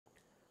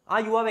ആ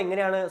യുവാവ്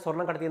എങ്ങനെയാണ്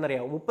സ്വർണം കടത്തിയെന്ന്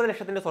അറിയാമോ? 30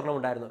 ലക്ഷത്തിന്റെ സ്വർണം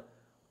ഉണ്ടായിരുന്നു.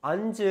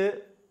 5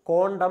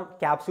 കോണ്ടം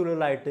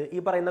ക്യാപ്സ്യൂളുകളായിട്ട്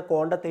ഈ പറയുന്ന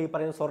കോണ്ടത്തെ ഈ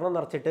പറയുന്ന സ്വർണം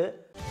നിറച്ചിട്ട്.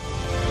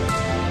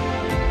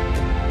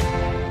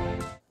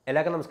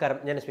 എല്ലാവർക്കും നമസ്കാരം,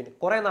 ഞാൻ അശ്വിൻ.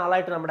 കുറേ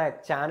നാളായിട്ട് നമ്മുടെ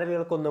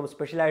ചാനലുകൾക്കൊന്നും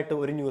സ്പെഷ്യലായിട്ട്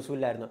ഒരു ന്യൂസും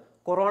ഇല്ലായിരുന്നു.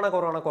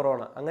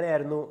 കൊറോണ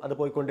അങ്ങനെയായിരുന്നു അത്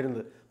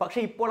പോയിക്കൊണ്ടിരുന്നത്. പക്ഷേ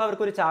ഇപ്പോൾ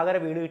അവർക്കൊരു ചാകര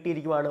വീണ്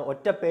കിട്ടിയിരിക്കുവാണ്.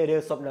 ഒറ്റ പേര്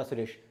സ്വപ്ന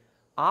സുരേഷ്.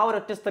 ആ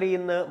ഒരൊറ്റ സ്ത്രീ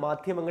ഇന്ന്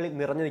മാധ്യമങ്ങളിൽ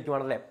നിറഞ്ഞു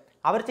നിൽക്കുവാണല്ലേ.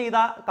 അവർ ചെയ്ത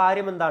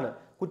കാര്യം എന്താണ്,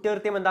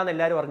 കുറ്റകൃത്യം എന്താണെന്ന്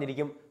എല്ലാവരും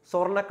അറിഞ്ഞിരിക്കും.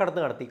 സ്വർണ്ണക്കടത്ത്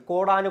നടത്തി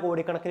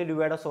കോടിക്കണക്കിന്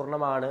രൂപയുടെ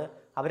സ്വർണ്ണമാണ്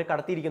അവർ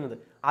കടത്തിയിരിക്കുന്നത്.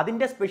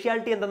 അതിൻ്റെ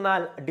സ്പെഷ്യാലിറ്റി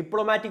എന്തെന്നാൽ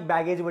ഡിപ്ലോമാറ്റിക്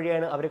ബാഗേജ്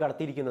വഴിയാണ് അവർ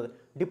കടത്തിയിരിക്കുന്നത്.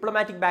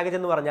 ഡിപ്ലോമാറ്റിക് ബാഗേജ്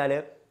എന്ന് പറഞ്ഞാൽ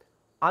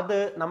അത്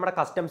നമ്മുടെ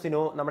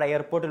കസ്റ്റംസിനോ നമ്മുടെ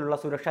എയർപോർട്ടിലുള്ള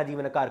സുരക്ഷാ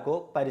ജീവനക്കാർക്കോ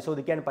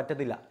പരിശോധിക്കാൻ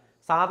പറ്റത്തില്ല.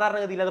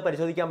 സാധാരണഗതിയിൽ അത്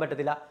പരിശോധിക്കാൻ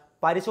പറ്റത്തില്ല.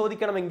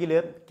 പരിശോധിക്കണമെങ്കിൽ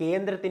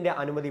കേന്ദ്രത്തിൻ്റെ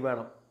അനുമതി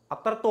വേണം.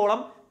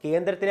 അത്രത്തോളം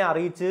കേന്ദ്രത്തിനെ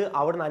അറിയിച്ച്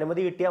അവിടുന്ന്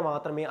അനുമതി കിട്ടിയാൽ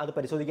മാത്രമേ അത്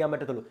പരിശോധിക്കാൻ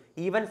പറ്റത്തുള്ളൂ.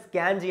 ഈവൻ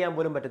സ്കാൻ ചെയ്യാൻ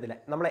പോലും പറ്റത്തില്ല.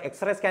 നമ്മൾ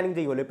എക്സ്റേ സ്കാനിങ്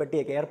ചെയ്യുമല്ലോ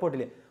പെട്ടിയൊക്കെ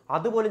എയർപോർട്ടിൽ,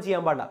 അതുപോലും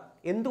ചെയ്യാൻ പാടില്ല.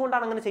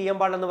 എന്തുകൊണ്ടാണ് അങ്ങനെ ചെയ്യാൻ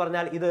പാടില്ലെന്ന്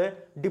പറഞ്ഞാൽ ഇത്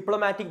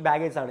ഡിപ്ലോമാറ്റിക്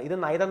ബാഗേജ് ആണ്. ഇത്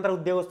നയതന്ത്ര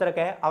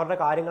ഉദ്യോഗസ്ഥരൊക്കെ അവരുടെ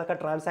കാര്യങ്ങളൊക്കെ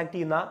ട്രാൻസാക്ട്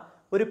ചെയ്യുന്ന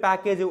ഒരു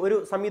പാക്കേജ്, ഒരു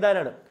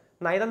സംവിധാനമാണ്.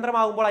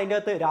 നയതന്ത്രമാകുമ്പോൾ അതിൻ്റെ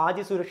അകത്ത്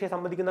രാജ്യ സുരക്ഷയെ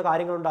സംബന്ധിക്കുന്ന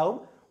കാര്യങ്ങളുണ്ടാവും.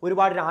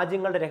 ഒരുപാട്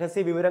രാജ്യങ്ങളുടെ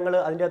രഹസ്യ വിവരങ്ങൾ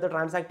അതിൻ്റെ അകത്ത്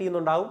ട്രാൻസാക്ട്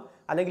ചെയ്യുന്നുണ്ടാവും,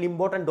 അല്ലെങ്കിൽ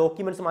ഇമ്പോർട്ടൻറ്റ്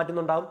ഡോക്യുമെന്റ്സ്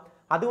മാറ്റുന്നുണ്ടാവും.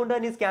 അതുകൊണ്ട്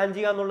തന്നെ സ്കാൻ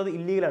ചെയ്യുക എന്നുള്ളത്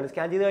ഇല്ലീഗലാണ്.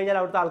 സ്കാൻ ചെയ്ത് കഴിഞ്ഞാൽ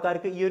അവിടുത്തെ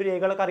ആൾക്കാർക്ക് ഈ ഒരു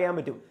രേഖകളൊക്കെ അറിയാൻ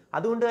പറ്റും.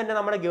 അതുകൊണ്ട് തന്നെ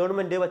നമ്മുടെ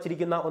ഗവൺമെന്റ്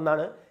വച്ചിരിക്കുന്ന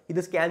ഒന്നാണ് ഇത്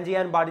സ്കാൻ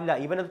ചെയ്യാൻ പാടില്ല,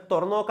 ഇവനത്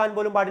തുറന്നു നോക്കാൻ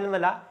പോലും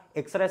പാടില്ലെന്നല്ല,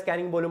 എക്സ്റേ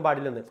സ്കാനിങ് പോലും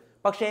പാടില്ലെന്ന്.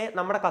 പക്ഷേ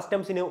നമ്മുടെ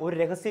കസ്റ്റംസിന് ഒരു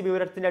രഹസ്യ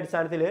വിവരത്തിന്റെ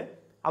അടിസ്ഥാനത്തിൽ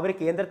അവർ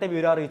കേന്ദ്രത്തെ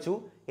വിവരം അറിയിച്ചു.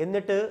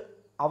 എന്നിട്ട്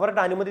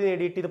അവരുടെ അനുമതി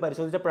നേടിയിട്ട് ഇത്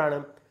പരിശോധിച്ചപ്പോഴാണ്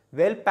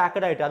വെൽ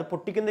പാക്കഡ് ആയിട്ട്, അത്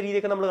പൊട്ടിക്കുന്ന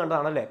രീതിയൊക്കെ നമ്മൾ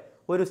കണ്ടതാണല്ലേ,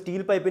 ഒരു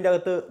സ്റ്റീൽ പൈപ്പിന്റെ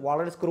അകത്ത്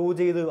വളരെ സ്ക്രൂ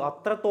ചെയ്ത്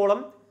അത്രത്തോളം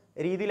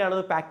രീതിയിലാണ്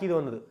അത് പാക്ക് ചെയ്ത്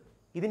വന്നത്.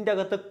 ഇതിൻ്റെ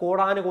അകത്ത്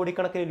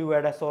കോടിക്കണക്കിന്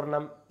രൂപയുടെ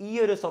സ്വർണം ഈ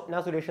ഒരു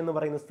സ്വപ്ന സുരേഷ് എന്ന്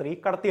പറയുന്ന സ്ത്രീ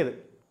കടത്തിയത്.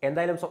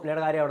 എന്തായാലും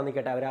സ്വപ്നയുടെ കാര്യം അവിടെ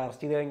നിൽക്കട്ടെ, അവരെ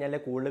അറസ്റ്റ് ചെയ്ത് കഴിഞ്ഞാലേ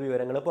കൂടുതൽ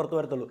വിവരങ്ങൾ പുറത്തു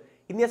വരത്തുള്ളൂ.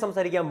 ഇനി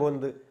സംസാരിക്കാൻ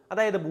പോകുന്നത്,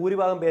 അതായത്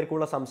ഭൂരിഭാഗം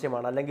പേർക്കുള്ള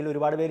സംശയമാണ്, അല്ലെങ്കിൽ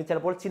ഒരുപാട് പേര്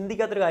ചിലപ്പോൾ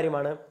ചിന്തിക്കാത്തൊരു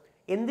കാര്യമാണ്.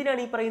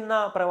 എന്തിനാണ് ഈ പറയുന്ന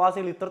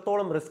പ്രവാസികൾ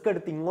ഇത്രത്തോളം റിസ്ക്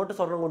എടുത്ത് ഇങ്ങോട്ട്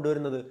സ്വർണം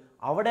കൊണ്ടുവരുന്നത്?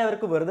 അവിടെ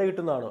അവർക്ക് വെറുതെ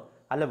കിട്ടുന്നതാണോ?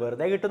 അല്ല,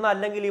 വെറുതെ കിട്ടുന്ന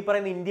അല്ലെങ്കിൽ ഈ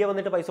പറയുന്ന ഇന്ത്യ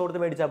വന്നിട്ട് പൈസ കൊടുത്ത്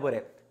മേടിച്ചാൽ പോരെ.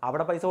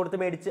 അവിടെ പൈസ കൊടുത്ത്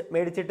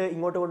മേടിച്ചിട്ട്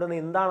ഇങ്ങോട്ട് കൊണ്ടുവന്ന്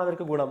എന്താണ്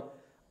അവർക്ക് ഗുണം?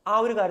 ആ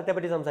ഒരു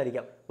കാര്യത്തെപ്പറ്റി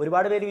സംസാരിക്കാം.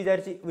 ഒരുപാട് പേര്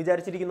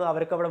വിചാരിച്ചിരിക്കുന്നത്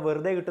അവർക്ക് അവിടെ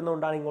വെറുതെ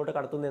കിട്ടുന്നതുകൊണ്ടാണ് ഇങ്ങോട്ട്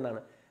കടത്തുന്നതെന്നാണ്.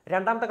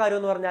 രണ്ടാമത്തെ കാര്യം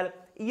എന്ന് പറഞ്ഞാൽ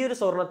ഈ ഒരു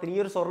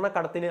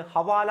സ്വർണ്ണക്കടത്തിന്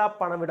ഹവാല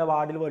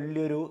പണമിടപാടിൽ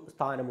വലിയൊരു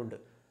സ്ഥാനമുണ്ട്.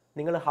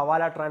 നിങ്ങൾ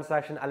ഹവാല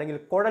ട്രാൻസാക്ഷൻ അല്ലെങ്കിൽ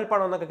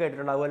കുഴൽപ്പണം എന്നൊക്കെ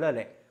കേട്ടിട്ടുണ്ടാവുമല്ലോ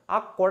അല്ലേ. ആ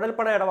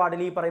കുഴൽപ്പണ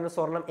ഇടപാടിൽ ഈ പറയുന്ന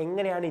സ്വർണം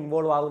എങ്ങനെയാണ്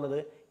ഇൻവോൾവ് ആകുന്നത്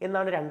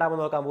എന്നാണ് രണ്ടാമത്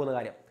നോക്കാൻ പോകുന്ന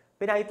കാര്യം.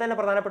 പിന്നെ അതിൽ തന്നെ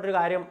പ്രധാനപ്പെട്ട ഒരു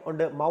കാര്യം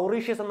ഉണ്ട്,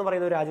 മൗറീഷ്യസ് എന്ന്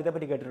പറയുന്ന ഒരു രാജ്യത്തെ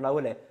പറ്റി കേട്ടിട്ടുണ്ടാവും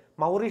അല്ലേ.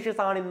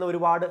 മൗറീഷ്യസ് ആണ് ഇന്ന്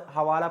ഒരുപാട്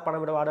ഹവാല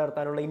പണമിടപാട്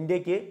നടത്താനുള്ള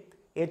ഇന്ത്യക്ക്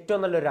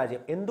ഏറ്റവും നല്ലൊരു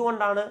രാജ്യം.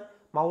 എന്തുകൊണ്ടാണ്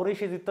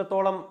മൗറീഷ്യസ്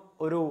ഇത്രത്തോളം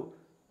ഒരു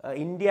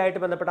ഇന്ത്യ ആയിട്ട്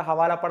ബന്ധപ്പെട്ട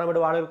ഹവാല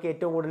പണമിടപാടുകൾക്ക്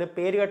ഏറ്റവും കൂടുതൽ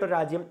പേര് കേട്ട ഒരു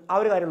രാജ്യം? ആ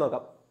ഒരു കാര്യം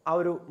നോക്കാം, ആ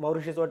ഒരു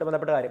മൗറീഷ്യസുമായിട്ട്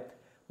ബന്ധപ്പെട്ട കാര്യം.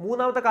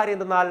 മൂന്നാമത്തെ കാര്യം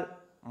എന്തെന്നാൽ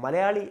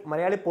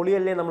മലയാളി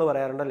പൊളിയല്ലേ നമ്മൾ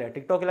പറയാറുണ്ടല്ലേ,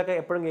 ടിക്ടോക്കിലൊക്കെ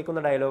എപ്പോഴും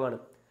കേൾക്കുന്ന ഡയലോഗാണ്.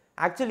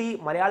 ആക്ച്വലി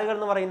മലയാളികൾ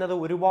എന്ന് പറയുന്നത്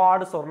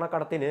ഒരുപാട്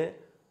സ്വർണ്ണക്കടത്തിന്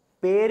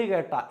പേര്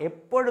കേട്ട,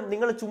 എപ്പോഴും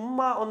നിങ്ങൾ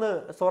ചുമ്മാ ഒന്ന്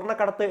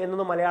സ്വർണ്ണക്കടത്ത്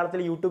എന്നൊന്ന് മലയാളത്തിൽ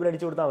യൂട്യൂബിൽ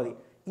അടിച്ചു കൊടുത്താൽ മതി,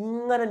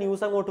 ഇങ്ങനെ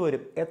ന്യൂസ് അങ്ങോട്ട്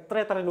വരും,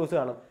 എത്ര ന്യൂസ്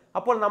കാണും.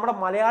 അപ്പോൾ നമ്മുടെ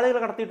മലയാളികൾ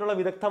കടത്തിയിട്ടുള്ള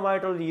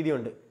വിദഗ്ധമായിട്ടുള്ള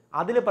രീതിയുണ്ട്.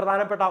 അതിൽ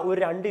പ്രധാനപ്പെട്ട ഒരു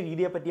 2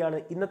 രീതിയെ പറ്റിയാണ്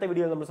ഇന്നത്തെ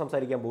വീഡിയോയിൽ നമ്മൾ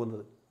സംസാരിക്കാൻ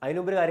പോകുന്നത്.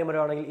 അതിനുമുമ്പ് കാര്യം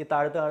പറയുകയാണെങ്കിൽ ഈ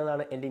താഴത്ത്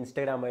കാണുന്നതാണ് എൻ്റെ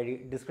ഇൻസ്റ്റാഗ്രാം ഐഡി.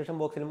 ഡിസ്ക്രിപ്ഷൻ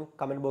ബോക്സിലും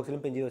കമൻറ്റ് ബോക്സിലും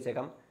പിൻ ചെയ്ത്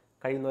വെച്ചേക്കാം,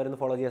 കഴിയുന്നവരൊന്ന്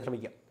ഫോളോ ചെയ്യാൻ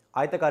ശ്രമിക്കാം.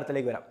 ആദ്യത്തെ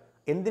കാര്യത്തിലേക്ക് വരാം.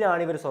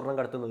 എന്തിനാണ് ഇവർ സ്വർണം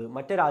കടത്തുന്നത്?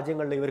 മറ്റു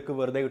രാജ്യങ്ങളിൽ ഇവർക്ക്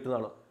വെറുതെ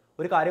കിട്ടുന്നതാണോ?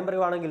 ഒരു കാര്യം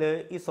പറയുവാണെങ്കിൽ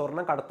ഈ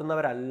സ്വർണം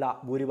കടത്തുന്നവരല്ല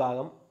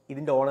ഭൂരിഭാഗം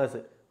ഇതിൻ്റെ ഓണേഴ്സ്.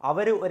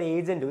 അവർ ഒരു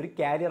ഏജൻറ്റ്, ഒരു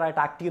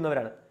കാരിയറായിട്ട് ആക്ട്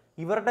ചെയ്യുന്നവരാണ്.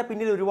 ഇവരുടെ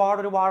പിന്നിൽ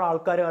ഒരുപാട്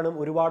ആൾക്കാർ കാണും,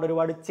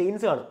 ഒരുപാട്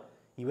ചെയിൻസ് കാണും.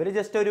 ഇവർ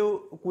ജസ്റ്റ് ഒരു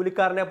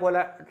കൂലിക്കാരനെ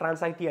പോലെ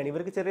ട്രാൻസാക്ട് ചെയ്യാണ്,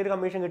 ഇവർക്ക് ചെറിയൊരു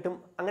കമ്മീഷൻ കിട്ടും.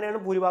 അങ്ങനെയാണ്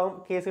ഭൂരിഭാഗം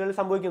കേസുകളിൽ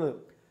സംഭവിക്കുന്നത്.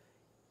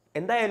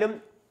 എന്തായാലും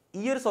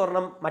ഈ ഒരു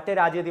സ്വർണം മറ്റേ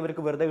രാജ്യത്ത്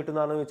ഇവർക്ക് വെറുതെ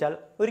കിട്ടുന്നതാണെന്ന് ചോദിച്ചാൽ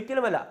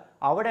ഒരിക്കലുമല്ല.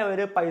 അവിടെ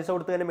അവർ പൈസ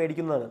കൊടുത്ത് തന്നെ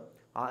മേടിക്കുന്നതാണ്.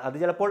 അത്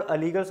ചിലപ്പോൾ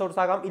ലീഗൽ സോഴ്സ്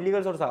ആകാം,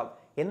 ഇല്ലീഗൽ സോഴ്സ് ആകാം.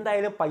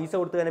 എന്തായാലും പൈസ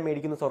കൊടുത്ത് തന്നെ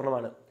മേടിക്കുന്ന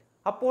സ്വർണ്ണമാണ്.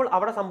 അപ്പോൾ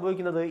അവിടെ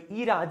സംഭവിക്കുന്നത്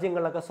ഈ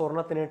രാജ്യങ്ങളിലൊക്കെ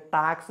സ്വർണത്തിന്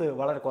ടാക്സ്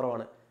വളരെ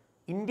കുറവാണ്.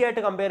 ഇന്ത്യ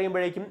ആയിട്ട് കമ്പയർ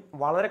ചെയ്യുമ്പോഴേക്കും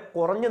വളരെ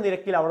കുറഞ്ഞ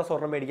നിരക്കിൽ അവിടെ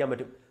സ്വർണം മേടിക്കാൻ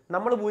പറ്റും.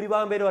 നമ്മൾ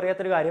ഭൂരിഭാഗം പേരും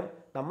അറിയാത്തൊരു കാര്യം,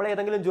 നമ്മൾ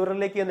ഏതെങ്കിലും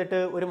ജ്വല്ലറിലേക്ക് എന്നിട്ട്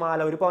ഒരു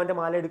പവൻ്റെ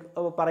മാല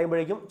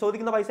പറയുമ്പോഴേക്കും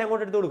ചോദിക്കുന്ന പൈസ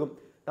അങ്ങോട്ട് എടുത്തു കൊടുക്കും.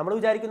 നമ്മൾ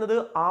വിചാരിക്കുന്നത്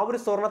ആ ഒരു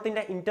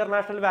സ്വർണത്തിൻ്റെ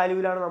ഇന്റർനാഷണൽ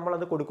വാല്യൂവിലാണ്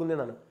നമ്മളത്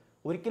കൊടുക്കുന്നതെന്നാണ്.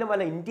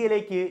 ഒരിക്കലുമല്ല.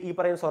 ഇന്ത്യയിലേക്ക് ഈ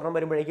പറയുന്ന സ്വർണം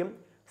വരുമ്പോഴേക്കും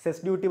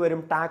സെസ് ഡ്യൂട്ടി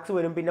വരും, ടാക്സ്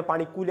വരും, പിന്നെ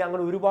പണിക്കൂലി,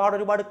 അങ്ങനെ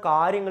ഒരുപാട്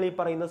കാര്യങ്ങൾ ഈ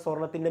പറയുന്ന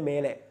സ്വർണത്തിൻ്റെ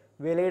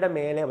വിലയുടെ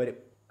മേലെ വരും.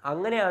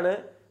 അങ്ങനെയാണ്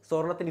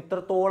സ്വർണത്തിന്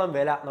ഇത്രത്തോളം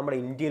വില നമ്മുടെ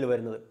ഇന്ത്യയിൽ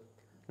വരുന്നത്.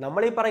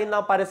 നമ്മൾ ഈ പറയുന്ന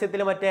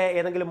പരസ്യത്തിൽ മറ്റേ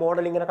ഏതെങ്കിലും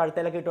മോഡൽ ഇങ്ങനെ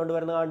കഴുത്തേലൊക്കെ ഇട്ടുകൊണ്ട്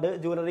വരുന്ന കണ്ട്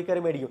ജ്വല്ലറി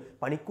കയറി മേടിക്കും,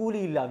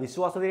 പണിക്കൂലിയില്ല,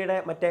 വിശ്വാസ്യതയുടെ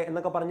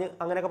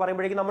അങ്ങനെയൊക്കെ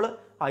പറയുമ്പോഴേക്കും നമ്മൾ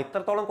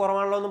ഇത്രത്തോളം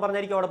കുറവാണല്ലോ എന്ന്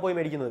പറഞ്ഞായിരിക്കും അവിടെ പോയി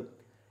മേടിക്കുന്നത്.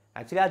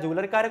 ആക്ച്വലി ആ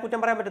ജ്വല്ലറിക്കാരെ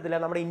കുറ്റം പറയാൻ പറ്റത്തില്ല.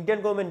 നമ്മുടെ ഇന്ത്യൻ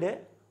ഗവൺമെൻറ്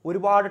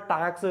ഒരുപാട്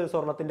ടാക്സ്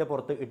സ്വർണത്തിൻ്റെ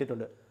പുറത്ത്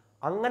ഇട്ടിട്ടുണ്ട്.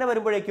 അങ്ങനെ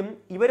വരുമ്പോഴേക്കും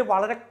ഇവർ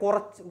വളരെ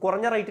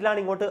കുറഞ്ഞ റേറ്റിലാണ്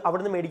ഇങ്ങോട്ട്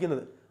അവിടുന്ന്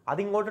മേടിക്കുന്നത്.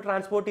 അതിങ്ങോട്ട്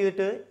ട്രാൻസ്പോർട്ട്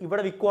ചെയ്തിട്ട്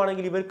ഇവിടെ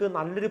വിൽക്കുവാണെങ്കിൽ ഇവർക്ക്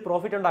നല്ലൊരു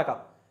പ്രോഫിറ്റ് ഉണ്ടാക്കാം.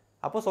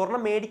 അപ്പോൾ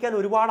സ്വർണം മേടിക്കാൻ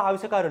ഒരുപാട്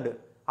ആവശ്യക്കാരുണ്ട്.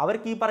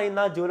 അവർക്ക് ഈ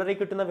പറയുന്ന ജ്വല്ലറി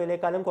കിട്ടുന്ന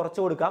വിലയേക്കാളും കുറച്ച്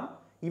കൊടുക്കാം,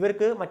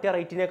 ഇവർക്ക് മറ്റേ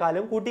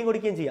റേറ്റിനേക്കാളും കൂട്ടിയും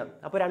കൊടുക്കുകയും ചെയ്യാം.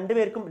 അപ്പോൾ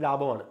രണ്ടുപേർക്കും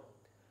ലാഭമാണ്.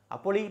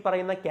 അപ്പോൾ ഈ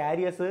പറയുന്ന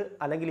കാരിയേഴ്സ്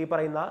അല്ലെങ്കിൽ ഈ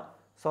പറയുന്ന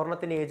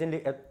സ്വർണത്തിൻ്റെ ഏജന്റ്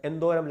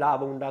എന്തോരം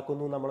ലാഭം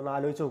ഉണ്ടാക്കുന്നു നമ്മളൊന്ന്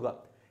ആലോചിച്ച് നോക്കുക.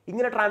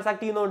 ഇങ്ങനെ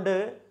ട്രാൻസാക്ട് ചെയ്യുന്നതുകൊണ്ട്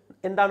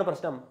എന്താണ്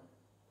പ്രശ്നം?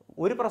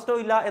 ഒരു പ്രശ്നവും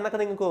ഇല്ല എന്നൊക്കെ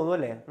നിങ്ങൾക്ക്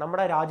തോന്നുമല്ലേ?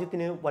 നമ്മുടെ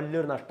രാജ്യത്തിന്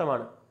വലിയൊരു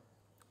നഷ്ടമാണ്.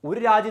 ഒരു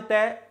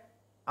രാജ്യത്തെ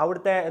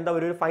അവിടുത്തെ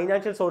ഒരു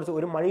ഫൈനാൻഷ്യൽ സോഴ്സ്,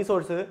 ഒരു മണി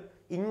സോഴ്സ്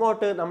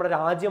ഇങ്ങോട്ട് നമ്മുടെ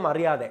രാജ്യം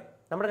അറിയാതെ,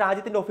 നമ്മുടെ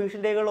രാജ്യത്തിൻ്റെ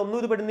ഒഫീഷ്യൽ രേഖകളൊന്നും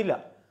ഇത് പെടുന്നില്ല,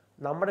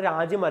 നമ്മുടെ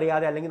രാജ്യം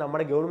അറിയാതെ അല്ലെങ്കിൽ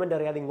നമ്മുടെ ഗവൺമെൻറ്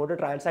അറിയാതെ ഇങ്ങോട്ട്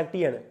ട്രാൻസാക്ട്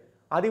ചെയ്യാണ്.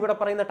 അതിവിടെ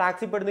പറയുന്ന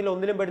ടാക്സിൽ പെടുന്നില്ല,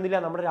 ഒന്നിലും പെടുന്നില്ല.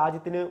 നമ്മുടെ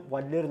രാജ്യത്തിന്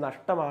വലിയൊരു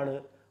നഷ്ടമാണ്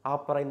ആ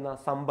പറയുന്ന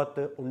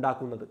സമ്പത്ത്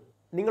ഉണ്ടാക്കുന്നത്.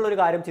 നിങ്ങളൊരു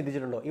കാര്യം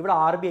ചിന്തിച്ചിട്ടുണ്ടോ? ഇവിടെ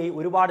RBI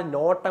ഒരുപാട്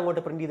നോട്ട്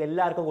അങ്ങോട്ട് പ്രിന്റ് ചെയ്ത്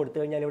എല്ലാവർക്കും കൊടുത്തു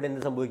കഴിഞ്ഞാൽ ഇവിടെ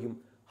എന്ത് സംഭവിക്കും?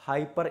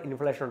 ഹൈപ്പർ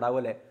ഇൻഫ്ലേഷൻ ഉണ്ടാവും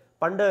അല്ലേ?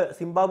 പണ്ട്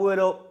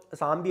സിംബാബ്വേയിലോ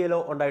സാംബിയയിലോ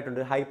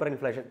ഉണ്ടായിട്ടുണ്ട് ഹൈപ്പർ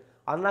ഇൻഫ്ലേഷൻ.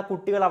 അന്ന് ആ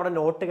കുട്ടികൾ അവിടെ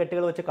നോട്ട്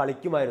കെട്ടുകൾ വെച്ച്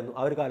കളിക്കുമായിരുന്നു.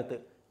 ആ ഒരു കാലത്ത്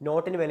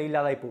നോട്ടിന്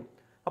വിലയില്ലാതായി പോകും.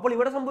 അപ്പോൾ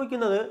ഇവിടെ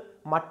സംഭവിക്കുന്നത്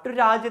മറ്റൊരു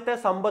രാജ്യത്തെ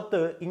സമ്പത്ത്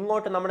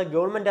ഇങ്ങോട്ട് നമ്മുടെ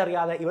ഗവൺമെൻറ്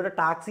അറിയാതെ, ഇവിടെ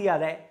ടാക്സ്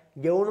ചെയ്യാതെ,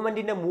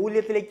 ഗവൺമെൻറ്റിൻ്റെ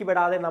മൂല്യത്തിലേക്ക്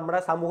വിടാതെ നമ്മുടെ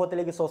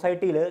സമൂഹത്തിലേക്ക്,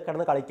 സൊസൈറ്റിയിൽ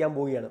കിടന്ന് കളിക്കാൻ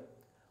പോവുകയാണ്.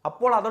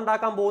 അപ്പോൾ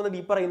അതുണ്ടാക്കാൻ പോകുന്നത്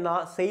ഈ പറയുന്ന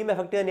സെയിം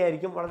എഫക്റ്റ്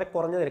തന്നെയായിരിക്കും, വളരെ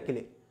കുറഞ്ഞ നിരക്കിൽ.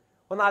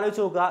 ഒന്ന്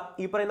ആലോചിച്ച് നോക്കുക,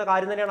 ഈ പറയുന്ന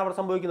കാര്യം തന്നെയാണ് അവിടെ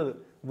സംഭവിക്കുന്നത്.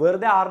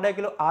 വെറുതെ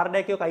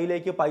ആരുടെയൊക്കെയോ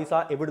കയ്യിലേക്ക് പൈസ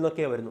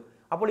എവിടുന്നൊക്കെയോ വരുന്നു.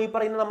 അപ്പോൾ ഈ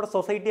പറയുന്ന നമ്മുടെ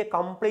സൊസൈറ്റിയെ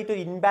കംപ്ലീറ്റ്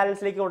ഒരു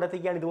ഇൻബാലൻസിലേക്ക്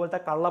കൊണ്ടെത്തിക്കുകയാണ് ഇതുപോലത്തെ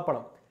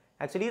കള്ളപ്പണം.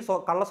 ആക്ച്വലി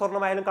കള്ള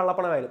സ്വർണ്ണമായാലും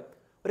കള്ളപ്പണമായാലും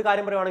ഒരു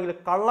കാര്യം പറയുവാണെങ്കിൽ,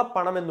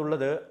 കള്ളപ്പണം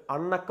എന്നുള്ളത്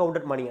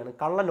അൺഅക്കൗണ്ടഡ് മണിയാണ്.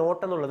 കള്ള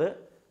നോട്ട് എന്നുള്ളത്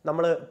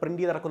നമ്മൾ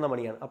പ്രിന്റ് ചെയ്തിറക്കുന്ന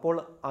മണിയാണ്. അപ്പോൾ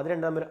അത്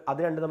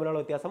രണ്ടും തമ്മിലുള്ള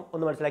വ്യത്യാസം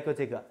ഒന്ന് മനസ്സിലാക്കി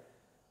വെച്ചേക്കുക.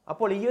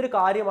 അപ്പോൾ ഈ ഒരു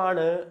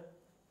കാര്യമാണ്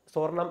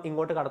സ്വർണം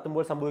ഇങ്ങോട്ട്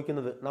കടത്തുമ്പോൾ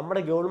സംഭവിക്കുന്നത്.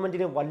 നമ്മുടെ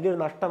ഗവൺമെന്റിന് വലിയൊരു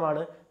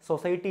നഷ്ടമാണ്,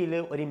 സൊസൈറ്റിയിൽ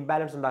ഒരു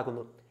ഇംബാലൻസ്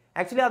ഉണ്ടാക്കുന്നു.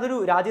 ആക്ച്വലി അതൊരു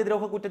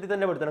രാജ്യദ്രോഹ കുറ്റത്തിൽ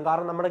തന്നെ പെടുത്തണം.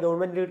 കാരണം നമ്മുടെ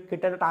ഗവൺമെന്റിന്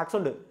കിട്ടേണ്ട ടാക്സ്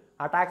ഉണ്ട്.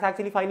 ആ ടാക്സ്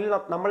ആക്ച്വലി ഫൈനലി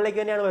നമ്മളിലേക്ക്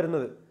തന്നെയാണ്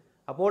വരുന്നത്.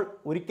 അപ്പോൾ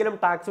ഒരിക്കലും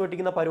ടാക്സ്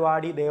വെട്ടിക്കുന്ന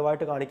പരിപാടി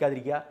ദയവായിട്ട്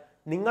കാണിക്കാതിരിക്കുക.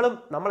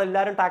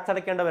 നമ്മളെല്ലാവരും ടാക്സ്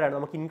അടയ്ക്കേണ്ടവരാണ്.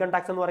 നമുക്ക് ഇൻകം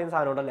ടാക്സ് എന്ന് പറയുന്ന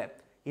സാധനം ഉണ്ടല്ലേ,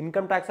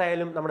 ഇൻകം ടാക്സ്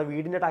ആയാലും നമ്മുടെ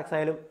വീടിൻ്റെ ടാക്സ്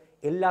ആയാലും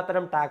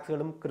എല്ലാത്തരം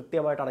ടാക്സുകളും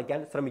കൃത്യമായിട്ട് അടയ്ക്കാൻ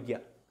ശ്രമിക്കുക.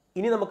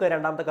 ഇനി നമുക്ക്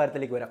രണ്ടാമത്തെ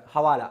കാര്യത്തിലേക്ക് വരാം.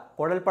 ഹവാല,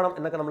 കുഴൽപ്പണം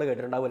എന്നൊക്കെ നമ്മൾ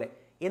കേട്ടിട്ടുണ്ടാവും അല്ലേ?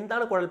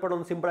 എന്താണ് കുഴൽപ്പണം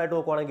എന്ന് സിമ്പിളായിട്ട്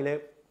നോക്കുവാണെങ്കിൽ,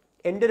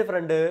 എൻ്റെ ഒരു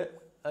ഫ്രണ്ട്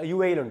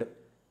UAE-യിലുണ്ട്.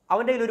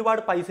 അവൻ്റെ കയ്യിൽ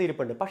ഒരുപാട് പൈസ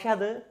ഇരിപ്പുണ്ട്. പക്ഷെ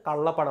അത്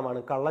കള്ളപ്പണമാണ്,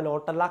 കള്ള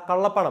നോട്ടല്ല,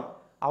 കള്ളപ്പണം.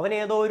 അവൻ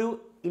ഏതോ ഒരു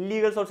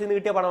ഇല്ലീഗൽ സോഴ്സിൽ നിന്ന്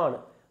കിട്ടിയ പണമാണ്.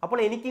 അപ്പോൾ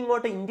എനിക്ക്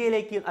ഇങ്ങോട്ട്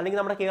ഇന്ത്യയിലേക്ക് അല്ലെങ്കിൽ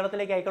നമ്മുടെ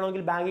കേരളത്തിലേക്ക്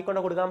അയക്കണമെങ്കിൽ ബാങ്കിൽ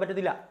കൊണ്ട് കൊടുക്കാൻ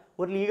പറ്റത്തില്ല.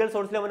 ഒരു ലീഗൽ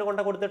സോഴ്സിൽ അവന്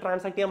കൊണ്ട് കൊടുത്ത്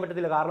ട്രാൻസാക്ട് ചെയ്യാൻ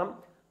പറ്റത്തില്ല. കാരണം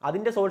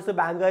അതിൻ്റെ സോഴ്സ്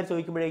ബാങ്കുകാർ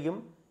ചോദിക്കുമ്പോഴേക്കും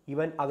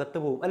ഇവൻ അകത്ത്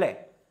പോകും അല്ലേ?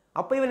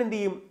 അപ്പോൾ ഇവൻ എന്ത്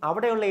ചെയ്യും?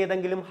 അവിടെയുള്ള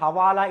ഏതെങ്കിലും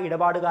ഹവാല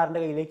ഇടപാടുകാരൻ്റെ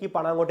കയ്യിലേക്ക്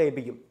പണം അങ്ങോട്ട്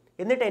ഏൽപ്പിക്കും.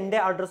 എന്നിട്ട് എൻ്റെ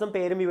അഡ്രസ്സും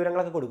പേരും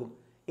വിവരങ്ങളൊക്കെ കൊടുക്കും.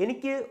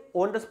 എനിക്ക്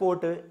ഓൺ ദ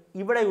സ്പോട്ട്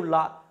ഇവിടെയുള്ള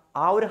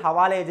ആ ഒരു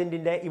ഹവാല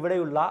ഏജന്റിൻ്റെ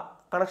ഇവിടെയുള്ള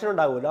കണക്ഷൻ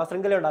ഉണ്ടാവുമല്ലോ, ആ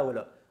ശൃംഖല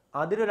ഉണ്ടാവുമല്ലോ,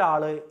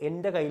 അതിലൊരാൾ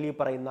എൻ്റെ കയ്യിൽ ഈ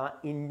പറയുന്ന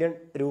ഇന്ത്യൻ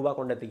രൂപ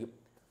കൊണ്ടെത്തിക്കും.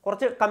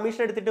 കുറച്ച്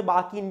കമ്മീഷൻ എടുത്തിട്ട്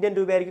ബാക്കി ഇന്ത്യൻ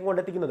രൂപയായിരിക്കും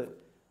കൊണ്ടെത്തിക്കുന്നത്.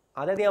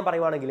 അതായത് ഞാൻ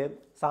പറയുവാണെങ്കിൽ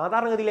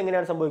സാധാരണഗതിയിൽ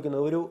എങ്ങനെയാണ്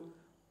സംഭവിക്കുന്നത്? ഒരു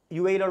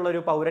UAE-യിലുള്ള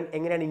ഒരു പൗരൻ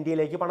എങ്ങനെയാണ്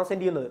ഇന്ത്യയിലേക്ക് പണം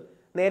സെൻഡ് ചെയ്യുന്നത്?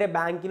 നേരെ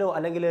ബാങ്കിലോ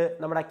അല്ലെങ്കിൽ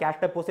നമ്മുടെ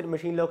ക്യാഷ് ഡെപ്പോസിറ്റ്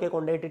മെഷീനിലോ ഒക്കെ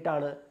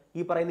കൊണ്ടുപോയിട്ടാണ്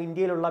ഈ പറയുന്ന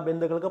ഇന്ത്യയിലുള്ള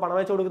ബന്ധുക്കൾക്ക് പണം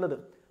വെച്ച് കൊടുക്കുന്നത്.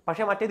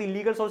 പക്ഷേ മറ്റേത്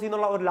ഇല്ലീഗൽ സോഴ്സിൽ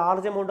നിന്നുള്ള ഒരു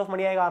ലാർജ് എമൗണ്ട് ഓഫ്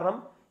മണിയായ കാരണം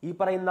ഈ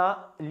പറയുന്ന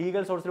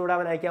ലീഗൽ സോഴ്സിലൂടെ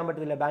അവൻ അയക്കാൻ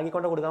പറ്റത്തില്ല, ബാങ്കിൽ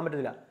കൊണ്ട് കൊടുക്കാൻ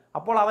പറ്റത്തില്ല.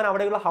 അപ്പോൾ അവൻ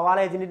അവിടെയുള്ള ഹവാല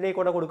ഏജന്റിനെ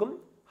കൊണ്ട് കൊടുക്കും.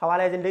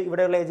 ഹവാല ഏജന്റ്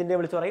ഇവിടെയുള്ള ഏജന്റിനെ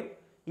വിളിച്ച് പറയും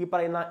ഈ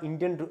പറയുന്ന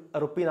ഇന്ത്യൻ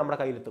റുപ്പി നമ്മുടെ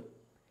കയ്യിലെത്തും.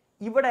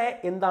 ഇവിടെ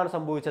എന്താണ്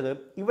സംഭവിച്ചത്?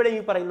 ഇവിടെ ഈ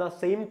പറയുന്ന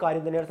സെയിം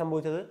കാര്യം തന്നെയാണ്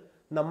സംഭവിച്ചത്.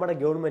 നമ്മുടെ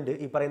ഗവൺമെന്റ്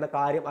ഈ പറയുന്ന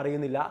കാര്യം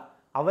അറിയുന്നില്ല,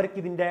 അവർക്ക്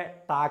ഇതിൻ്റെ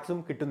ടാക്സും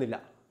കിട്ടുന്നില്ല.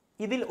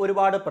 ഇതിൽ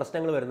ഒരുപാട്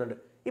പ്രശ്നങ്ങൾ വരുന്നുണ്ട്.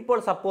 ഇപ്പോൾ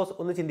സപ്പോസ്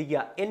ഒന്ന് ചിന്തിക്കുക,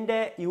 എൻ്റെ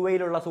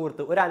UAE-യിലുള്ള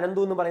സുഹൃത്ത്, ഒരു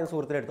അനന്തു എന്ന് പറയുന്ന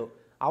സുഹൃത്തിനെടുത്തു.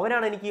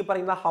 അവനാണ് എനിക്ക് ഈ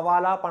പറയുന്ന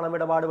ഹവാല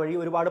പണമിടപാട് വഴി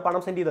ഒരുപാട്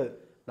പണം സെൻഡ് ചെയ്തത്.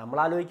 നമ്മൾ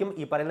ആലോചിക്കും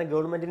ഈ പറയുന്ന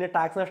ഗവൺമെന്റിന്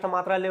ടാക്സ് നഷ്ടം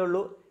മാത്രമല്ലേ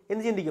ഉള്ളൂ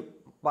എന്ന് ചിന്തിക്കും.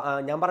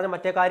 ഞാൻ പറഞ്ഞ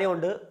മറ്റേ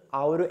കാര്യമുണ്ട്,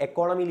 ആ ഒരു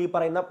എക്കോണമിയിൽ ഈ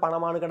പറയുന്ന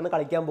പണമാണ് കിടന്ന്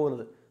കളിക്കാൻ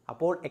പോകുന്നത്.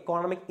 അപ്പോൾ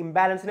എക്കോണമിക്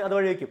ഇംബാലൻസിന് അത്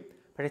വഴി വയ്ക്കും.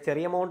 പക്ഷേ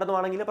ചെറിയ എമൗണ്ട് ഒന്നും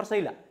ആണെങ്കിൽ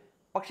പ്രശ്നമില്ല.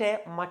 പക്ഷേ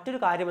മറ്റൊരു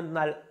കാര്യം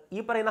എന്തെന്നാൽ, ഈ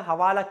പറയുന്ന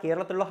ഹവാല,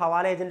 കേരളത്തിലുള്ള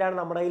ഹവാല ഏജന്റാണ്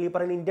നമ്മുടെ കയ്യിൽ ഈ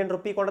പറയുന്ന ഇന്ത്യൻ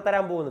റുപ്പി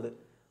കൊണ്ടുതരാൻ പോകുന്നത്.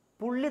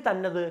 പുള്ളി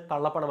തന്നത്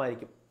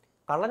കള്ളപ്പണമായിരിക്കും,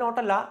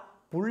 കള്ളനോട്ടല്ല.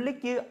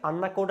 പുള്ളിക്ക്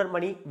അൺഅക്കൗണ്ടഡ്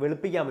മണി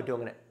വെളുപ്പിക്കാൻ പറ്റും.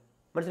 അങ്ങനെ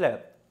മനസ്സിലായോ?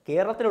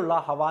 കേരളത്തിലുള്ള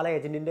ഹവാല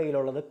ഏജന്റിൻ്റെ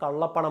കയ്യിലുള്ളത്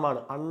കള്ളപ്പണമാണ്,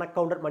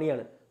 അൺഅക്കൗണ്ടഡ്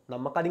മണിയാണ്.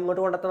 നമുക്കത്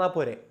ഇങ്ങോട്ട് കൊണ്ടെത്താൻ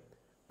പോരെ.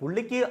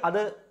 പുള്ളിക്ക്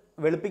അത്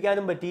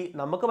വെളുപ്പിക്കാനും പറ്റി,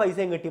 നമുക്ക്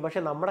പൈസയും കിട്ടി. പക്ഷെ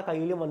നമ്മുടെ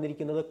കയ്യിലും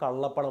വന്നിരിക്കുന്നത്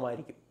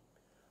കള്ളപ്പണമായിരിക്കും.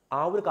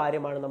 ആ ഒരു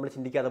കാര്യമാണ് നമ്മൾ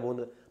ചിന്തിക്കാതെ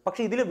പോകുന്നത്.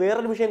 പക്ഷേ ഇതിൽ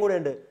വേറൊരു വിഷയം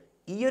കൂടെയുണ്ട്.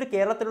 ഈ ഒരു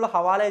കേരളത്തിലുള്ള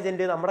ഹവാല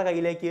ഏജന്റ് നമ്മുടെ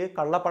കയ്യിലേക്ക്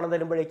കള്ളപ്പണം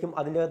തരുമ്പോഴേക്കും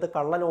അതിൻ്റെ അകത്ത്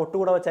കള്ള നോട്ട്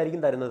കൂടെ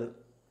വെച്ചായിരിക്കും തരുന്നത്.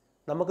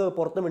 നമുക്ക്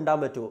പുറത്ത് മിണ്ടാൻ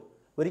പറ്റുമോ?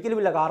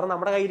 ഒരിക്കലുമില്ല. കാരണം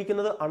നമ്മുടെ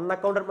കയ്യിരിക്കുന്നത്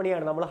അൺഅക്കൗണ്ടഡ്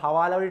മണിയാണ്, നമ്മൾ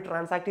ഹവാല വഴി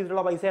ട്രാൻസാക്ട്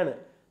ചെയ്തിട്ടുള്ള പൈസയാണ്.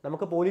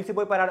 നമുക്ക് പോലീസിൽ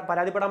പോയി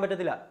പരാതിപ്പെടാൻ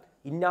പറ്റത്തില്ല.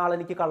 ഇന്ന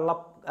ആളെനിക്ക്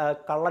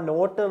കള്ള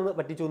നോട്ട് തന്ന്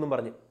പറ്റിച്ചു എന്നും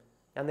പറഞ്ഞ്.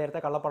 ഞാൻ നേരത്തെ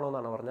കള്ളപ്പണം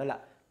എന്നാണ് പറഞ്ഞത്, അല്ല,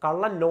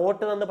 കള്ള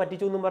നോട്ട് തന്ന്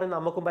പറ്റിച്ചു എന്നും പറഞ്ഞ്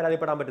നമുക്കും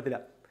പരാതിപ്പെടാൻ പറ്റത്തില്ല.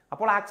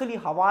 അപ്പോൾ ആക്ച്വലി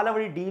ഹവാല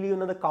വഴി ഡീൽ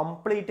ചെയ്യുന്നത്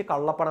കംപ്ലീറ്റ്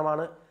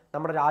കള്ളപ്പണമാണ്.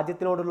 നമ്മുടെ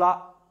രാജ്യത്തിനോടുള്ള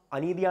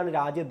അനീതിയാണ്,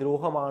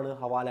 രാജ്യദ്രോഹമാണ്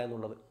ഹവാല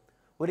എന്നുള്ളത്.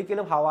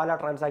 ഒരിക്കലും ഹവാല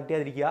ട്രാൻസാക്ട്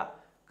ചെയ്യാതിരിക്കുക.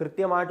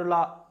 കൃത്യമായിട്ടുള്ള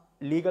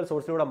ലീഗൽ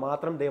സോഴ്സിലൂടെ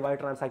മാത്രം ദയവായി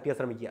ട്രാൻസാക്ട് ചെയ്യാൻ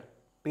ശ്രമിക്കുക.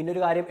 പിന്നെ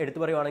ഒരു കാര്യം എടുത്തു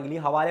പറയുവാണെങ്കിൽ, ഈ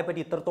ഹവാലയെ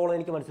പറ്റി ഇത്രത്തോളം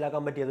എനിക്ക്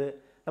മനസ്സിലാക്കാൻ പറ്റിയത്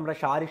നമ്മുടെ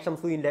ഷാരിഖ്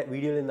ഷംസുവിൻ്റെ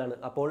വീഡിയോയിൽ നിന്നാണ്.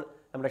 അപ്പോൾ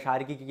നമ്മുടെ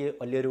ഷാരിഖിക്ക്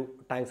വലിയൊരു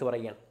താങ്ക്സ്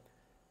പറയുകയാണ്.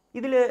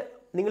 ഇതിൽ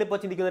നിങ്ങളിപ്പോൾ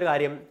ചിന്തിക്കുന്ന ഒരു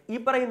കാര്യം, ഈ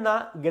പറയുന്ന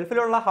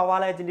ഗൾഫിലുള്ള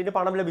ഹവാല ഏജന്റിന്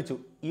പണം ലഭിച്ചു.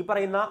 ഈ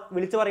പറയുന്ന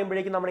വിളിച്ചു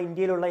പറയുമ്പോഴേക്കും നമ്മുടെ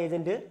ഇന്ത്യയിലുള്ള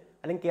ഏജന്റ്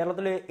അല്ലെങ്കിൽ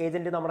കേരളത്തിലെ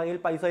ഏജന്റ് നമ്മുടെ കയ്യിൽ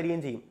പൈസ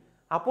തരികയും ചെയ്യും.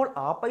 അപ്പോൾ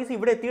ആ പൈസ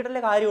ഇവിടെ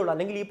എത്തിയിട്ടല്ലേ കാര്യമുള്ളൂ,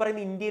 അല്ലെങ്കിൽ ഈ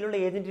പറയുന്ന ഇന്ത്യയിലുള്ള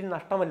ഏജന്റിന്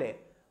നഷ്ടമല്ലേ?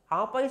 ആ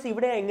പൈസ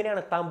ഇവിടെ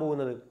എങ്ങനെയാണ് എത്താൻ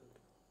പോകുന്നത്?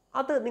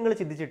 അത് നിങ്ങൾ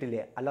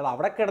ചിന്തിച്ചിട്ടില്ലേ? അല്ലാതെ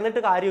അവിടെ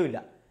കിടന്നിട്ട് കാര്യമില്ല.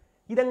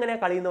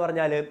 ഇതെങ്ങനെയാണ് കളി എന്ന്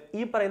പറഞ്ഞാൽ,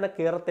 ഈ പറയുന്ന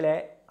കേരളത്തിലെ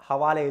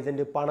ഹവാല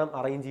ഏജന്റ് പണം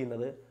അറേഞ്ച്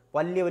ചെയ്യുന്നത്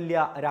വലിയ വലിയ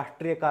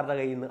രാഷ്ട്രീയക്കാരുടെ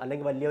കയ്യിൽ നിന്ന്,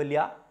 അല്ലെങ്കിൽ വലിയ വലിയ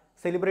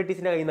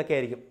സെലിബ്രിറ്റീസിൻ്റെ കയ്യിൽ നിന്നൊക്കെ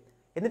ആയിരിക്കും.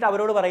 എന്നിട്ട്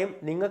അവരോട് പറയും,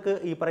 നിങ്ങൾക്ക്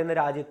ഈ പറയുന്ന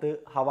രാജ്യത്ത്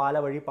ഹവാല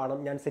വഴി പണം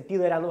ഞാൻ സെറ്റ്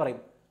ചെയ്ത് തരാമെന്ന് പറയും.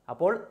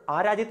 അപ്പോൾ ആ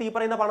രാജ്യത്ത് ഈ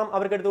പറയുന്ന പണം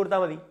അവർക്ക് എടുത്തു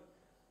കൊടുത്താൽ മതി.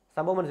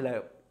 സംഭവം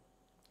മനസ്സിലായോ?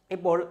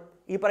 ഇപ്പോൾ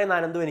ഈ പറയുന്ന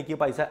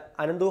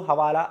അനന്തു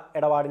ഹവാല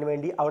ഇടപാടിന്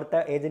വേണ്ടി അവിടുത്തെ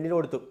ഏജന്റിന്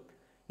കൊടുത്തു.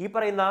 ഈ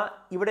പറയുന്ന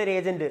ഇവിടെ ഒരു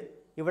ഏജന്റ്,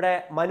 ഇവിടെ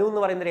മനു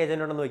എന്ന് പറയുന്ന ഒരു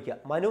ഏജന്റ് ഉണ്ടെന്ന് നോക്കിയാൽ,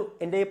 മനു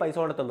എൻ്റെ ഈ പൈസ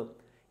കൊണ്ട് തന്നു.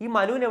 ഈ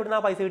മനുവിന് എവിടുന്ന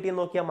പൈസ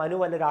കിട്ടിയെന്ന് നോക്കിയാൽ, മനു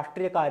വല്ല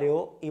രാഷ്ട്രീയക്കാരെയോ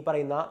ഈ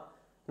പറയുന്ന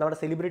നമ്മുടെ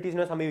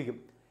സെലിബ്രിറ്റീസിനെ സമീപിക്കും.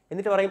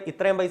 എന്നിട്ട് പറയും,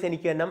 ഇത്രയും പൈസ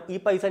എനിക്ക് തന്നെ, ഈ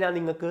പൈസ ഞാൻ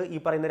നിങ്ങൾക്ക് ഈ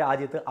പറയുന്ന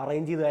രാജ്യത്ത്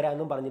അറേഞ്ച് ചെയ്ത്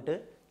തരാമെന്നും പറഞ്ഞിട്ട്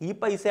ഈ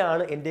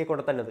പൈസയാണ് എൻ്റെ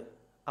കൊണ്ട് തന്നത്.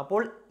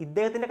 അപ്പോൾ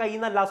ഇദ്ദേഹത്തിൻ്റെ കയ്യിൽ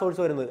നിന്നല്ല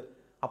സോഴ്സ് വരുന്നത്.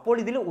 അപ്പോൾ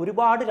ഇതിൽ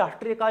ഒരുപാട്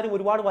രാഷ്ട്രീയക്കാരും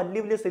ഒരുപാട് വലിയ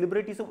വലിയ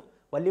സെലിബ്രിറ്റീസും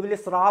വലിയ വലിയ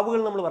സ്രാവുകൾ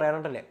നമ്മൾ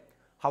പറയാറുണ്ടല്ലേ.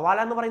 ഹവാല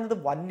എന്ന് പറയുന്നത്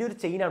വലിയൊരു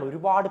ചെയിനാണ്.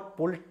 ഒരുപാട്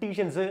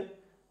പൊളിറ്റീഷ്യൻസ്,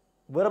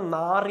 വെറും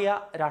നാറിയ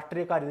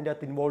രാഷ്ട്രീയക്കാർ ഇതിൻ്റെ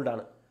അകത്ത് ഇൻവോൾവ്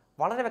ആണ്.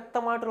 വളരെ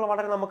വ്യക്തമായിട്ടുള്ള,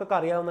 വളരെ നമുക്കൊക്കെ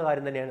അറിയാവുന്ന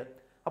കാര്യം തന്നെയാണ്.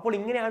 അപ്പോൾ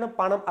ഇങ്ങനെയാണ്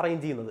പണം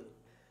അറേഞ്ച് ചെയ്യുന്നത്.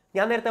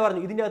 ഞാൻ നേരത്തെ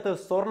പറഞ്ഞു ഇതിൻ്റെ അകത്ത്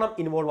സ്വർണം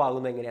ഇൻവോൾവ്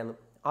ആകുന്നത് എങ്ങനെയാണ്.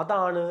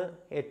 അതാണ്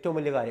ഏറ്റവും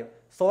വലിയ കാര്യം.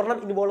 സ്വർണം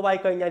ഇൻവോൾവ് ആയി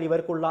കഴിഞ്ഞാൽ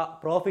ഇവർക്കുള്ള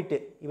പ്രോഫിറ്റ്,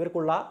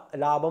 ഇവർക്കുള്ള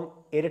ലാഭം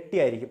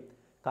ഇരട്ടിയായിരിക്കും.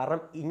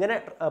 കാരണം ഇങ്ങനെ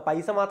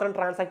പൈസ മാത്രം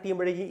ട്രാൻസാക്ട്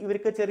ചെയ്യുമ്പോഴേക്കും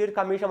ഇവർക്ക് ചെറിയൊരു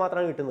കമ്മീഷൻ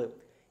മാത്രമാണ് കിട്ടുന്നത്.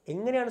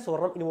 എങ്ങനെയാണ്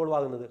സ്വർണം ഇൻവോൾവ്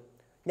ആകുന്നത്?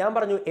 ഞാൻ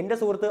പറഞ്ഞു, എൻ്റെ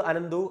സുഹൃത്ത്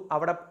അനന്തു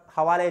അവിടെ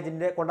ഹവാല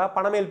ഏജന്റിനെ കൊണ്ട്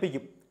പണം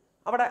ഏൽപ്പിക്കും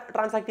അവിടെ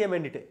ട്രാൻസാക്ട് ചെയ്യാൻ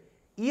വേണ്ടിയിട്ട്.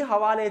 ഈ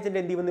ഹവാല ഏജന്റ്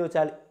എന്ത് ചെയ്യുമെന്ന്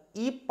വെച്ചാൽ,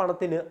 ഈ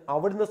പണത്തിന്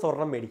അവിടുന്ന്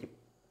സ്വർണം മേടിക്കും.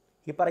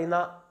 ഈ പറയുന്ന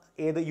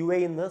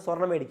UAE നിന്ന്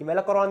സ്വർണം മേടിക്കും. വില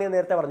കുറവാന്ന് ഞാൻ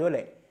നേരത്തെ പറഞ്ഞു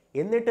അല്ലേ.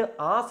 എന്നിട്ട്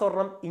ആ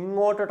സ്വർണം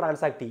ഇങ്ങോട്ട്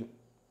ട്രാൻസാക്ട് ചെയ്യും.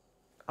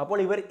 അപ്പോൾ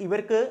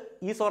ഇവർക്ക്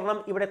ഈ സ്വർണം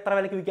ഇവിടെ എത്ര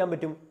വിലയ്ക്ക് വിൽക്കാൻ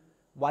പറ്റും?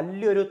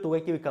 വലിയൊരു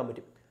തുകയ്ക്ക് വിൽക്കാൻ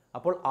പറ്റും.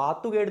 അപ്പോൾ ആ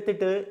തുക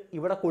എടുത്തിട്ട്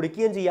ഇവിടെ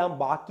കൊടുക്കുകയും ചെയ്യാം,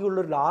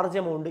 ബാക്കിയുള്ളൊരു ലാർജ്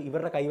എമൗണ്ട്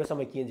ഇവരുടെ കൈവശം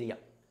വയ്ക്കുകയും ചെയ്യാം.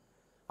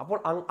 അപ്പോൾ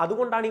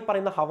അതുകൊണ്ടാണ് ഈ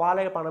പറയുന്ന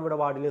ഹവാല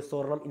പണമിടപാടിൽ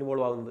സ്വർണം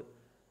ഇൻവോൾവ് ആകുന്നത്.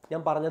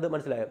 ഞാൻ പറഞ്ഞത്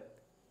മനസ്സിലായോ?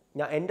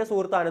 എൻ്റെ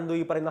സുഹൃത്ത് അനന്തു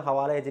ഈ പറയുന്ന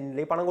ഹവാല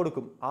ഏജന്റിലേക്ക് പണം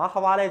കൊടുക്കും. ആ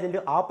ഹവാല ഏജന്റ്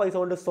ആ പൈസ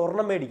കൊണ്ട്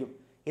സ്വർണം മേടിക്കും.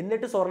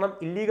 എന്നിട്ട് സ്വർണം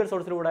ഇല്ലീഗൽ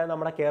സോഴ്സിലൂടെ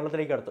നമ്മുടെ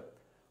കേരളത്തിലേക്ക് കടത്തും.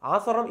 ആ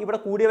സ്വർണം ഇവിടെ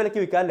കൂടിയ വിലയ്ക്ക്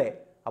വിൽക്കാം അല്ലേ.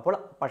 അപ്പോൾ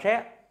പക്ഷേ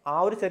ആ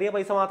ഒരു ചെറിയ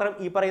പൈസ മാത്രം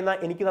ഈ പറയുന്ന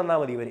എനിക്ക് തന്നാൽ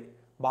മതി ഇവർ.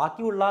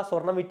 ബാക്കിയുള്ള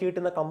സ്വർണം വിറ്റ്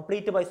കിട്ടുന്ന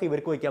കംപ്ലീറ്റ് പൈസ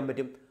ഇവർക്ക് വയ്ക്കാൻ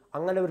പറ്റും.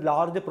 അങ്ങനെ ഒരു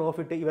ലാർജ്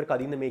പ്രോഫിറ്റ് ഇവർക്ക്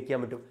അതിൽ നിന്ന് മേക്ക്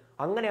ചെയ്യാൻ പറ്റും.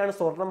 അങ്ങനെയാണ്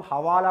സ്വർണം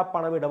ഹവാല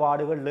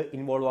പണമിടപാടുകളിൽ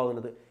ഇൻവോൾവ്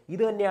ആകുന്നത്.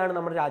 ഇത് തന്നെയാണ്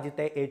നമ്മുടെ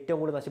രാജ്യത്തെ ഏറ്റവും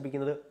കൂടുതൽ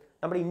നശിപ്പിക്കുന്നത്.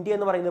 നമ്മുടെ ഇന്ത്യ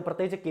എന്ന് പറയുന്നത്,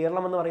 പ്രത്യേകിച്ച്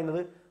കേരളം എന്ന്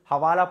പറയുന്നത്,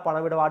 ഹവാല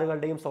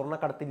പണമിടപാടുകളുടെയും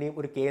സ്വർണ്ണക്കടത്തിൻ്റെയും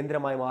ഒരു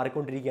കേന്ദ്രമായി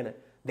മാറിക്കൊണ്ടിരിക്കുകയാണ്.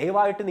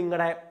 ദയവായിട്ട്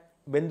നിങ്ങളുടെ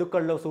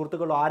ബന്ധുക്കളിലോ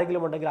സുഹൃത്തുക്കളിലോ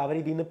ആരെങ്കിലും ഉണ്ടെങ്കിൽ അവരെ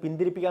ഇതിൽ നിന്ന്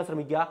പിന്തിരിപ്പിക്കാൻ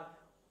ശ്രമിക്കുക.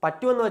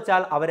 പറ്റുമെന്ന്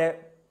വെച്ചാൽ അവരെ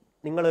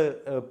നിങ്ങൾ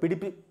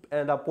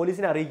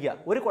പോലീസിനെ അറിയിക്കുക.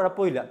 ഒരു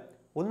കുഴപ്പമില്ല,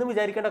 ഒന്നും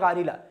വിചാരിക്കേണ്ട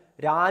കാര്യമില്ല.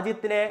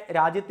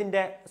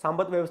 രാജ്യത്തിൻ്റെ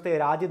സമ്പദ് വ്യവസ്ഥയെ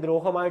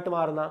രാജ്യദ്രോഹമായിട്ട്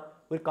മാറുന്ന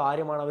ഒരു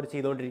കാര്യമാണ് അവർ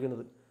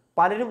ചെയ്തുകൊണ്ടിരിക്കുന്നത്.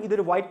 പലരും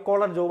ഇതൊരു വൈറ്റ്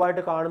കോളർ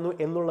ജോബായിട്ട് കാണുന്നു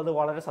എന്നുള്ളത്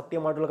വളരെ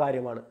സത്യമായിട്ടുള്ള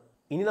കാര്യമാണ്.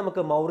 ഇനി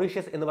നമുക്ക്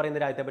മൗറീഷ്യസ് എന്ന് പറയുന്ന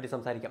രാജ്യത്തെ പറ്റി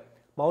സംസാരിക്കാം.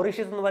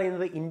 മൗറീഷ്യസ് എന്ന്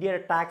പറയുന്നത്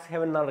ഇന്ത്യയുടെ ടാക്സ്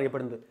ഹെവൻ എന്നാണ്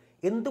അറിയപ്പെടുന്നത്.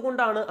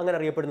 എന്തുകൊണ്ടാണ് അങ്ങനെ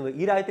അറിയപ്പെടുന്നത്?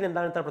 ഈ രാജ്യത്തിന്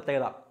എന്താണ് ഇത്ര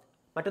പ്രത്യേകത?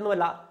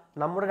 മറ്റൊന്നുമല്ല,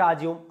 നമ്മുടെ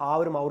രാജ്യവും ആ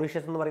ഒരു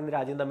മൗറീഷ്യസ് എന്ന് പറയുന്ന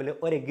രാജ്യം തമ്മിൽ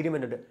ഒരു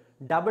എഗ്രിമെൻ്റ് ഉണ്ട്.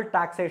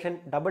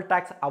 Double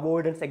tax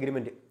avoidance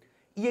agreement.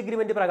 ഈ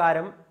എഗ്രിമെൻറ്റ്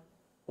പ്രകാരം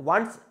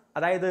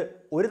അതായത്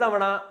ഒരു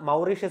തവണ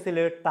മൗറീഷ്യസിൽ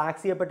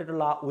ടാക്സ്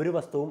ചെയ്യപ്പെട്ടിട്ടുള്ള ഒരു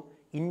വസ്തുവും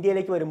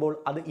ഇന്ത്യയിലേക്ക് വരുമ്പോൾ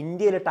അത്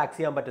ഇന്ത്യയിൽ ടാക്സ്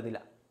ചെയ്യാൻ പറ്റത്തില്ല.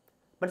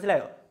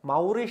 മനസ്സിലായോ?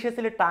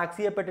 മൗറീഷ്യസിൽ ടാക്സ്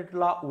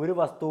ചെയ്യപ്പെട്ടിട്ടുള്ള ഒരു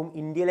വസ്തുവും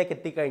ഇന്ത്യയിലേക്ക്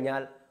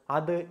എത്തിക്കഴിഞ്ഞാൽ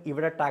അത്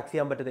ഇവിടെ ടാക്സ്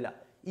ചെയ്യാൻ പറ്റത്തില്ല.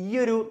 ഈ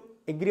ഒരു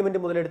എഗ്രിമെൻ്റ്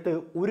മുതലെടുത്ത്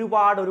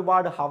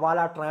ഒരുപാട് ഹവാല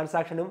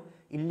ട്രാൻസാക്ഷനും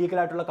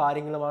ഇല്ലീഗലായിട്ടുള്ള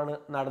കാര്യങ്ങളുമാണ്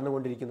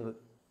നടന്നുകൊണ്ടിരിക്കുന്നത്.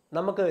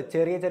 നമുക്ക്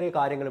ചെറിയ ചെറിയ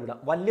കാര്യങ്ങൾ വിടാം.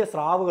 വലിയ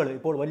സ്രാവുകൾ,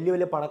 ഇപ്പോൾ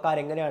വലിയ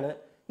പണക്കാരെങ്ങനെയാണ്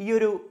ഈ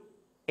ഒരു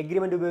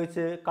എഗ്രിമെൻ്റ്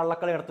ഉപയോഗിച്ച്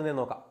കള്ളക്കളി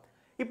നടത്തുന്നതെന്ന് നോക്കാം.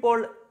 ഇപ്പോൾ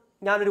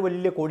ഞാനൊരു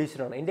വലിയ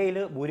കോടീശ്വരനാണ്. എൻ്റെ കയ്യിൽ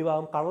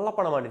ഭൂരിഭാഗം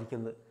കള്ളപ്പണമാണ്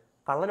ഇരിക്കുന്നത്.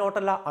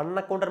 കള്ളനോട്ടല്ല,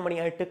 അൺഅക്കൗണ്ടഡ്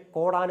മണിയായിട്ട്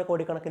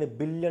കോടിക്കണക്കിന്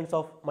ബില്യൺസ്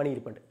ഓഫ് മണി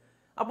ഇരിപ്പുണ്ട്.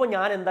 അപ്പോൾ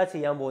ഞാൻ എന്താ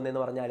ചെയ്യാൻ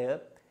പോകുന്നതെന്ന് പറഞ്ഞാൽ,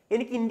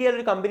 എനിക്ക് ഇന്ത്യയിൽ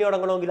ഒരു കമ്പനി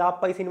തുടങ്ങണമെങ്കിൽ, ആ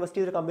പൈസ ഇൻവെസ്റ്റ്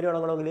ചെയ്തൊരു കമ്പനി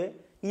തുടങ്ങണമെങ്കിൽ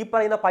ഈ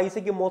പറയുന്ന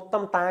പൈസയ്ക്ക്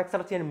മൊത്തം ടാക്സ്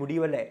അടച്ച് ചെയ്യാൻ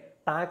മുടിയുമല്ലേ.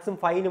 ടാക്സും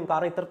ഫൈനും,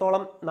 കാരണം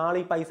ഇത്രത്തോളം നാളെ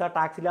ഈ പൈസ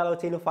ടാക്സ് ഇല്ലാതെ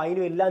വെച്ചതിന്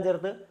ഫൈനും എല്ലാം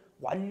ചേർത്ത്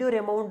വലിയൊരു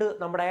എമൗണ്ട്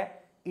നമ്മുടെ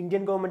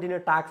ഇന്ത്യൻ ഗവൺമെൻറ്റിന്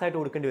ടാക്സ് ആയിട്ട്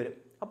കൊടുക്കേണ്ടി വരും.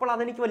 അപ്പോൾ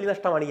അതെനിക്ക് വലിയ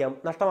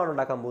നഷ്ടമാണ്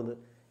ഉണ്ടാക്കാൻ പോകുന്നത്.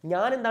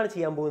 ഞാൻ എന്താണ്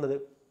ചെയ്യാൻ പോകുന്നത്?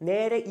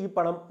 നേരെ ഈ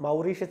പണം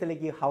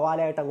മൗറീഷ്യസിലേക്ക്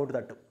ഹവാലയായിട്ട് അങ്ങോട്ട്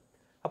തട്ടും.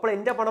 അപ്പോൾ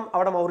എൻ്റെ പണം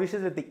അവിടെ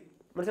മൗറീഷ്യസിലെത്തി.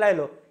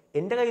 മനസ്സിലായല്ലോ?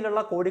 എൻ്റെ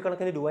കയ്യിലുള്ള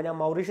കോടിക്കണക്കിന് രൂപ ഞാൻ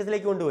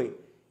മൗറീഷ്യസിലേക്ക് കൊണ്ടുപോയി.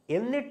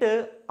 എന്നിട്ട്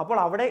അപ്പോൾ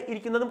അവിടെ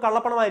ഇരിക്കുന്നതും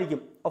കള്ളപ്പണമായിരിക്കും.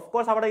 ഓഫ്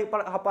കോഴ്സ് അവിടെ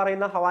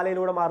പറയുന്ന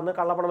ഹവാലയിലൂടെ മാറുന്ന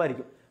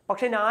കള്ളപ്പണമായിരിക്കും.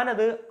 പക്ഷെ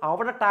ഞാനത്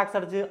അവിടെ ടാക്സ്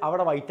അടിച്ച്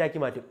അവിടെ വൈറ്റാക്കി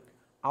മാറ്റും.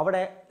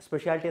 അവിടെ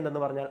സ്പെഷ്യാലിറ്റി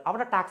എന്തെന്ന് പറഞ്ഞാൽ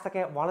അവിടെ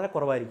ടാക്സൊക്കെ വളരെ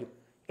കുറവായിരിക്കും,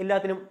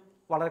 എല്ലാത്തിനും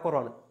വളരെ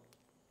കുറവാണ്.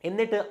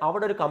 എന്നിട്ട്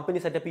അവിടെ ഒരു കമ്പനി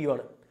സെറ്റപ്പ്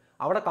ചെയ്യുവാണ്.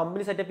 അവിടെ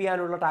കമ്പനി സെറ്റപ്പ്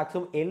ചെയ്യാനുള്ള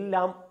ടാക്സും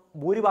എല്ലാം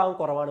ഭൂരിഭാഗം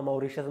കുറവാണ്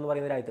മൗറീഷ്യസ് എന്ന്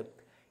പറയുന്ന രാജ്യത്ത്.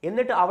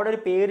 എന്നിട്ട് അവിടെ ഒരു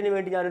പേരിന്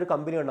വേണ്ടി ഞാനൊരു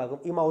കമ്പനി ഉണ്ടാക്കും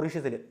ഈ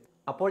മൗറീഷ്യസിൽ.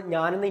 അപ്പോൾ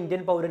ഞാനെന്ന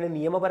ഇന്ത്യൻ പൗരന്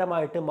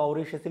നിയമപരമായിട്ട്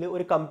മൗറീഷ്യസിൽ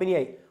ഒരു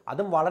കമ്പനിയായി.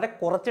 അതും വളരെ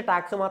കുറച്ച്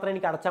ടാക്സ് മാത്രം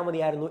എനിക്ക് അടച്ചാൽ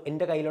മതിയായിരുന്നു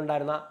എൻ്റെ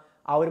കയ്യിലുണ്ടായിരുന്ന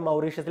ആ ഒരു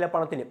മൗറീഷ്യസിലെ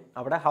പണത്തിന്.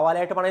 അവിടെ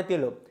ഹവാലയായിട്ട് പണം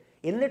എത്തിയല്ലോ.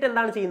 എന്നിട്ട്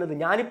എന്താണ് ചെയ്യുന്നത്?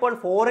 ഞാനിപ്പോൾ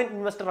ഫോറിൻ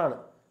ഇൻവെസ്റ്ററാണ്,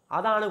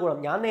 അതാണ് ഗുണം.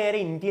 ഞാൻ നേരെ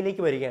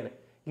ഇന്ത്യയിലേക്ക് വരികയാണ്.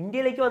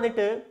 ഇന്ത്യയിലേക്ക്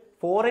വന്നിട്ട്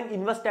ഫോറിൻ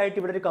ഇൻവെസ്റ്റ് ആയിട്ട്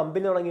ഇവിടെ ഒരു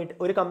കമ്പനി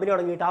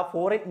തുടങ്ങിയിട്ട് ആ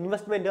ഫോറിൻ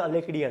ഇൻവെസ്റ്റ്മെന്റ്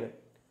അതിലേക്ക് ഇടിയാണ്.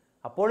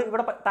 അപ്പോൾ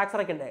ഇവിടെ ടാക്സ്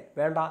അടയ്ക്കണ്ടേ?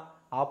 വേണ്ട.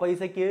 ആ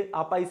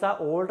പൈസ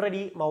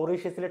ഓൾറെഡി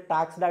മൗറീഷ്യസിൽ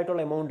ടാക്സ്ഡ്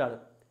ആയിട്ടുള്ള എമൗണ്ട് ആണ്.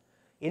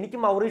 എനിക്ക്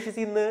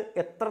മൗറീഷ്യസിൽ നിന്ന്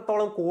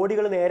എത്രത്തോളം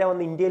കോടികൾ നേരെ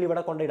വന്ന് ഇന്ത്യയിൽ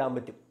ഇവിടെ കൊണ്ടിടാൻ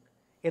പറ്റും.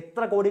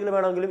 എത്ര കോടികൾ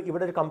വേണമെങ്കിലും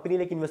ഇവിടെ ഒരു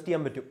കമ്പനിയിലേക്ക് ഇൻവെസ്റ്റ്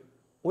ചെയ്യാൻ പറ്റും.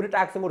 ഒരു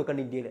ടാക്സും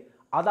കൊടുക്കണ്ട ഇന്ത്യയിൽ.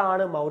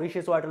 അതാണ്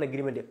മൗറീഷ്യസുമായിട്ടുള്ള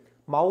എഗ്രിമെന്റ്.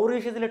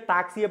 മൗറീഷ്യസിൽ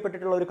ടാക്സ്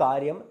ചെയ്യപ്പെട്ടിട്ടുള്ള ഒരു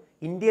കാര്യം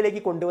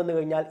ഇന്ത്യയിലേക്ക് കൊണ്ടുവന്നു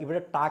കഴിഞ്ഞാൽ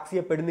ഇവിടെ ടാക്സ്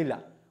ചെയ്യപ്പെടുന്നില്ല.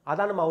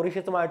 അതാണ്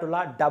മൗറീഷ്യസുമായിട്ടുള്ള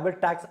ഡബിൾ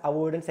ടാക്സ്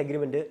അവോയ്ഡൻസ്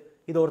എഗ്രിമെന്റ്.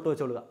 ഇത് ഓർത്ത്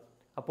വെച്ചോളുക.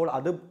 അപ്പോൾ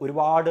അത്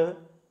ഒരുപാട്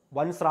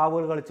വൻ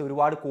സ്രാവുകൾ കളിച്ച്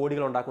ഒരുപാട്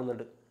കോടികൾ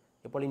ഉണ്ടാക്കുന്നുണ്ട്.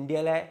 ഇപ്പോൾ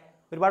ഇന്ത്യയിലെ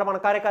ഒരുപാട്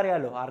പണക്കാരൊക്കെ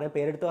അറിയാമല്ലോ, ആരുടെയും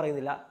പേരെടുത്ത്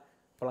പറയുന്നില്ല.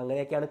 അപ്പോൾ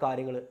അങ്ങനെയൊക്കെയാണ്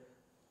കാര്യങ്ങൾ.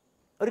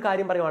 ഒരു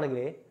കാര്യം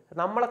പറയുവാണെങ്കിൽ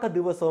നമ്മളൊക്കെ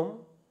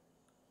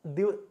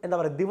എന്താ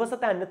പറയുക,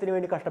 ദിവസത്തെ അന്നത്തിന്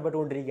വേണ്ടി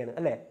കഷ്ടപ്പെട്ടുകൊണ്ടിരിക്കുകയാണ്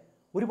അല്ലേ?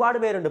 ഒരുപാട്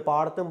പേരുണ്ട്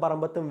പാടത്തും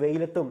പറമ്പത്തും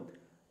വെയിലത്തും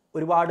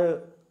ഒരുപാട്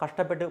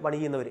കഷ്ടപ്പെട്ട് പണി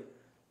ചെയ്യുന്നവർ.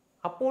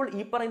 അപ്പോൾ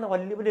ഈ പറയുന്ന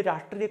വലിയ വലിയ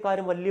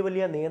രാഷ്ട്രീയക്കാരും വലിയ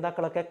വലിയ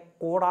നേതാക്കളൊക്കെ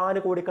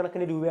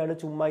കോടിക്കണക്കിന് രൂപയാണ്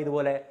ചുമ്മാ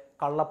ഇതുപോലെ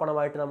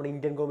കള്ളപ്പണമായിട്ട് നമ്മുടെ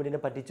ഇന്ത്യൻ ഗവൺമെന്റിനെ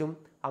പറ്റിച്ചും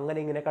അങ്ങനെ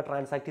ഇങ്ങനെയൊക്കെ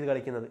ട്രാൻസാക്ട് ചെയ്ത്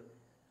കളിക്കുന്നത്.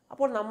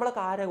 അപ്പോൾ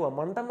നമ്മളൊക്കെ ആരാകുക?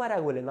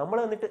 മണ്ടന്മാരാകുമല്ലേ? നമ്മൾ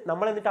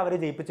എന്നിട്ട് അവരെ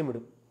ജയിപ്പിച്ചും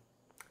വിടും.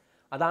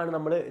 അതാണ്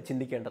നമ്മൾ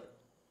ചിന്തിക്കേണ്ടത്.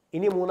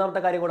 ഇനി മൂന്നാമത്തെ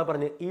കാര്യം കൂടെ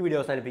പറഞ്ഞ് ഈ വീഡിയോ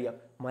അവസാനിപ്പിക്കാം.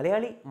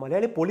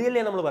 മലയാളി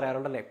പൊളിയല്ലേ നമ്മൾ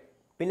പറയാറുണ്ടല്ലേ?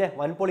 പിന്നെ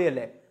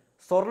വൻപൊളിയല്ലേ?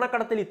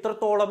 സ്വർണ്ണക്കടത്തിൽ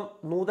ഇത്രത്തോളം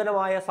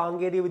നൂതനമായ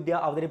സാങ്കേതിക വിദ്യ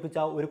അവതരിപ്പിച്ച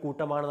ഒരു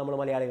കൂട്ടമാണ് നമ്മൾ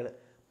മലയാളികൾ.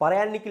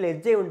 പറയാൻ എനിക്ക്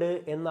ലജ്ജയുണ്ട്,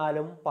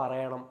 എന്നാലും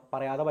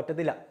പറയാതെ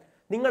പറ്റത്തില്ല.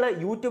 നിങ്ങൾ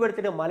യൂട്യൂബ്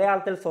എടുത്തിട്ട്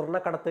മലയാളത്തിൽ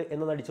സ്വർണ്ണക്കടത്ത്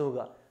എന്നൊന്ന് അടിച്ചു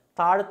നോക്കുക.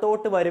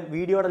 താഴത്തോട്ട് വരും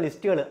വീഡിയോയുടെ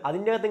ലിസ്റ്റുകൾ.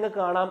 അതിൻ്റെ അകത്ത് നിങ്ങൾക്ക്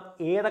കാണാം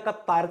ഏതൊക്കെ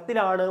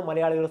തരത്തിലാണ്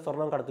മലയാളികൾ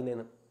സ്വർണം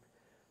കടത്തുന്നതെന്ന്.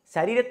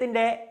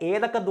 ശരീരത്തിൻ്റെ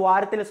ഏതൊക്കെ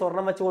ദ്വാരത്തിൽ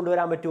സ്വർണം വെച്ച്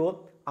കൊണ്ടുവരാൻ പറ്റുമോ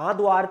ആ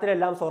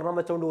ദ്വാരത്തിലെല്ലാം സ്വർണം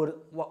വെച്ചുകൊണ്ട്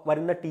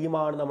വരുന്ന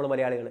ടീമാണ് നമ്മൾ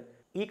മലയാളികൾ.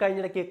 ഈ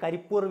കഴിഞ്ഞിടയ്ക്ക്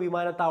കരിപ്പൂർ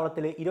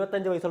വിമാനത്താവളത്തിൽ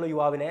 25 വയസ്സുള്ള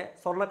യുവാവിനെ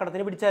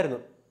സ്വർണ്ണക്കടത്തിന് പിടിച്ചായിരുന്നു.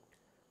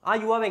 ആ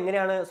യുവാവ്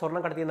എങ്ങനെയാണ്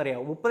സ്വർണം കടത്തിയെന്ന്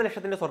അറിയാമോ? 30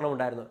 ലക്ഷത്തിൻ്റെ സ്വർണം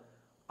ഉണ്ടായിരുന്നു.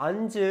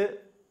 5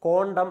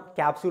 കോണ്ടം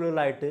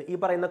ക്യാപ്സ്യൂളുകളായിട്ട് ഈ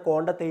പറയുന്ന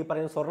കോണ്ടത്തെ ഈ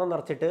പറയുന്ന സ്വർണം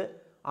നിറച്ചിട്ട്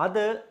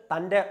അത്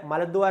തൻ്റെ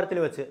മലദ്വാരത്തിൽ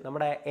വെച്ച്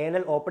നമ്മുടെ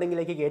ഏനൽ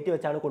ഓപ്പണിങ്ങിലേക്ക് കയറ്റി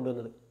വെച്ചാണ്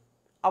കൊണ്ടുവന്നത്.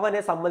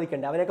 അവനെ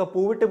സമ്മതിക്കണ്ടേ? അവനെയൊക്കെ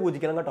പൂവിട്ട്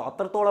പൂജിക്കണം കേട്ടോ,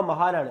 അത്രത്തോളം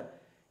മഹാനാണ്.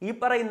 ഈ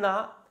പറയുന്ന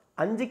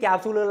 5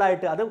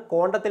 ക്യാപ്സ്യൂളുകളായിട്ട് അത്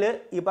കോണ്ടത്തിൽ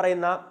ഈ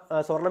പറയുന്ന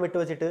സ്വർണം ഇട്ട്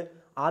വെച്ചിട്ട്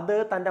അത്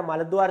തൻ്റെ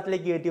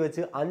മലദ്വാരത്തിലേക്ക് കയറ്റി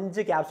വെച്ച്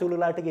 5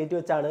 ക്യാപ്സ്യൂളുകളായിട്ട് കയറ്റി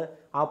വെച്ചാണ്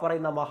ആ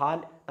പറയുന്ന മഹാൻ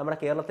നമ്മുടെ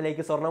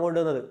കേരളത്തിലേക്ക് സ്വർണം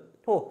കൊണ്ടുവന്നത്.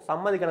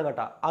 സമ്മതിക്കണം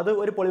കേട്ടോ, അത്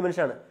ഒരു പൊളി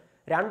മനുഷ്യനാണ്.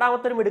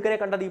 രണ്ടാമത്തെ മിടുക്കനെ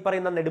കണ്ടത് ഈ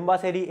പറയുന്ന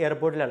നെടുമ്പാശ്ശേരി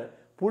എയർപോർട്ടിലാണ്.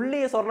 പുള്ളി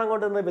സ്വർണം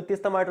കൊണ്ടുവന്നത്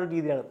വ്യത്യസ്തമായിട്ടുള്ള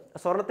രീതിയിലാണ്.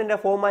 സ്വർണത്തിൻ്റെ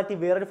ഫോം മാറ്റി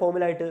വേറൊരു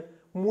ഫോമിലായിട്ട്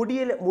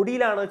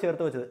മുടിയിലാണ്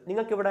ചേർത്ത് വെച്ചത്.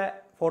 നിങ്ങൾക്കിവിടെ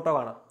ഫോട്ടോ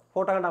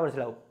കണ്ടാൽ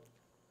മനസ്സിലാവും.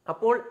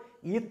 അപ്പോൾ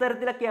ഈ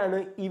തരത്തിലൊക്കെയാണ്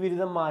ഈ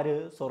ബിരുദന്മാർ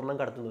സ്വർണം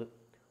കടത്തുന്നത്.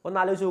 ഒന്ന്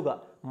ആലോചിച്ച് നോക്കുക.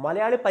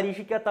 മലയാളി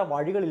പരീക്ഷിക്കാത്ത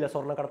വഴികളില്ല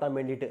സ്വർണം കടത്താൻ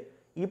വേണ്ടിയിട്ട്.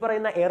 ഈ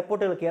പറയുന്ന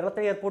എയർപോർട്ടുകൾ,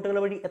 കേരളത്തിലെ എയർപോർട്ടുകൾ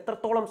വഴി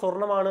എത്രത്തോളം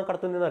സ്വർണ്ണമാണ്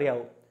കടത്തുന്നതെന്ന്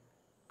അറിയാവും.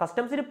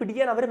 കസ്റ്റംസിന്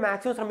പിടിക്കാൻ അവർ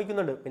മാക്സിമം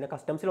ശ്രമിക്കുന്നുണ്ട്. പിന്നെ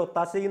കസ്റ്റംസിൽ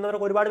ഒത്താശ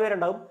ചെയ്യുന്നവർക്ക് ഒരുപാട്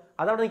പേരുണ്ടാവും,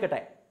 അതവിടെ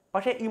നിൽക്കട്ടെ.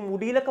 പക്ഷേ ഈ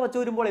മുടിയിലൊക്കെ വെച്ച്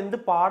വരുമ്പോൾ എന്ത്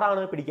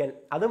പാടാണ് പിടിക്കാൻ.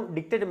 അതും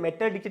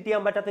മെറ്റൽ ഡിറ്റക്ട്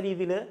ചെയ്യാൻ പറ്റാത്ത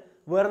രീതിയിൽ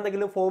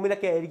വേറെന്തെങ്കിലും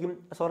ഫോമിലൊക്കെ ആയിരിക്കും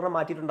സ്വർണം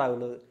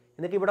മാറ്റിയിട്ടുണ്ടാകുന്നത്.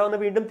 എന്നിട്ട് ഇവിടെ വന്ന്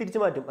വീണ്ടും തിരിച്ചു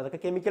മാറ്റും. അതൊക്കെ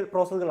കെമിക്കൽ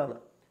പ്രോസസ്സുകളാണ്.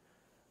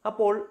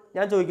 അപ്പോൾ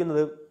ഞാൻ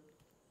ചോദിക്കുന്നത്,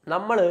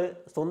 നമ്മൾ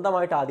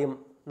സ്വന്തമായിട്ട് ആദ്യം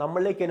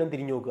നമ്മളിലേക്ക് തന്നെ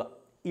തിരിഞ്ഞു നോക്കുക.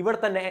 ഇവിടെ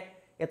തന്നെ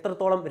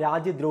എത്രത്തോളം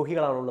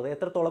രാജ്യദ്രോഹികളാണുള്ളത്,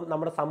 എത്രത്തോളം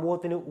നമ്മുടെ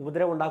സമൂഹത്തിന്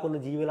ഉപദ്രവം ഉണ്ടാക്കുന്ന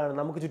ജീവികളാണ്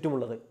നമുക്ക്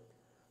ചുറ്റുമുള്ളത്.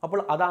 അപ്പോൾ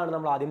അതാണ്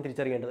നമ്മൾ ആദ്യം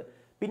തിരിച്ചറിയേണ്ടത്.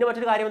 പിന്നെ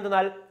മറ്റൊരു കാര്യം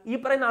എന്തെന്നാൽ, ഈ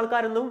പറയുന്ന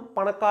ആൾക്കാരൊന്നും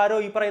പണക്കാരോ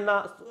ഈ പറയുന്ന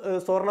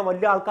സ്വർണ്ണം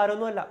വലിയ ആൾക്കാരോ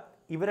ഒന്നും അല്ല.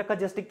 ഇവരൊക്കെ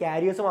ജസ്റ്റ്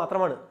കാരിയേഴ്സ്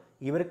മാത്രമാണ്.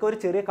 ഇവർക്ക് ഒരു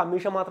ചെറിയ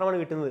കമ്മീഷൻ മാത്രമാണ്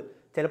കിട്ടുന്നത്.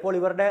 ചിലപ്പോൾ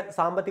ഇവരുടെ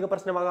സാമ്പത്തിക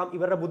പ്രശ്നമാകാം,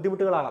 ഇവരുടെ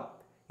ബുദ്ധിമുട്ടുകളാകാം.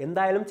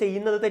 എന്തായാലും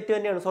ചെയ്യുന്നത് തെറ്റ്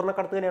തന്നെയാണ്,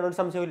 സ്വർണ്ണക്കടത്ത് തന്നെയാണ്, ഒരു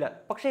സംശയമില്ല.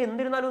 പക്ഷേ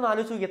എന്നിരുന്നാലും ഒന്ന്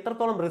ആലോചിച്ചു,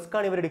 എത്രത്തോളം റിസ്ക്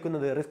ആണ്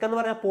ഇവരെടുക്കുന്നത്. റിസ്ക് എന്ന്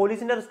പറഞ്ഞാൽ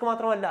പോലീസിന്റെ റിസ്ക്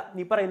മാത്രമല്ല,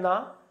 ഈ പറയുന്ന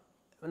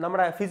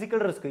നമ്മുടെ ഫിസിക്കൽ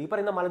റിസ്ക്. ഈ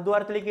പറയുന്ന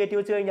മലദ്വാരത്തിലേക്ക് കയറ്റി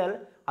വെച്ച് കഴിഞ്ഞാൽ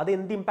അത്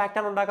എന്ത്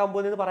ഇമ്പാക്റ്റാണ് ഉണ്ടാക്കാൻ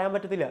പോകുന്നത് പറയാൻ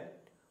പറ്റത്തില്ല.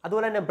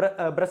 അതുപോലെ തന്നെ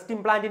ബ്രസ്റ്റ്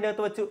ഇംപ്ലാന്റിൻ്റെ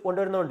അകത്ത് വെച്ച്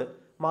കൊണ്ടുവരുന്നവരുണ്ട്.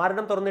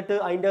 മാരണം തുറന്നിട്ട്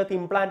അതിൻ്റെ അകത്ത്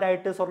ഇംപ്ലാന്റ്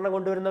ആയിട്ട് സ്വർണ്ണം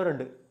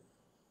കൊണ്ടുവരുന്നവരുണ്ട്.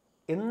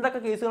 എന്തൊക്കെ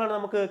കേസുകളാണ്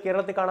നമുക്ക്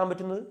കേരളത്തിൽ കാണാൻ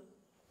പറ്റുന്നത്.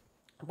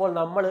 അപ്പോൾ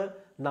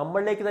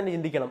നമ്മളിലേക്ക് തന്നെ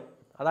ചിന്തിക്കണം.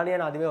 അതാണ്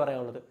ഞാൻ ആദ്യമേ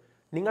പറയാനുള്ളത്.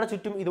 നിങ്ങളുടെ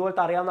ചുറ്റും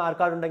ഇതുപോലത്തെ അറിയാവുന്ന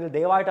ആൾക്കാരുണ്ടെങ്കിൽ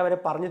ദയവായിട്ട് അവരെ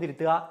പറഞ്ഞു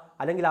തിരുത്തുക.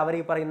 അല്ലെങ്കിൽ അവരെ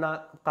ഈ പറയുന്ന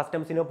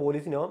കസ്റ്റംസിനോ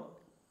പോലീസിനോ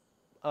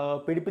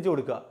പിടിപ്പിച്ചു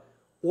കൊടുക്കുക.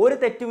 ഒരു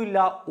തെറ്റുമില്ല,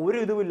 ഒരു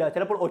ഇതുമില്ല.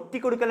 ചിലപ്പോൾ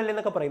ഒറ്റിക്കൊടുക്കലല്ലേ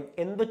എന്നൊക്കെ പറയും.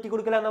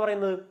 എന്തൊറ്റിക്കൊടുക്കല എന്ന്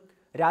പറയുന്നത്?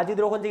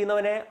 രാജ്യദ്രോഹം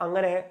ചെയ്യുന്നവനെ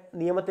അങ്ങനെ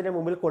നിയമത്തിൻ്റെ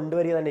മുമ്പിൽ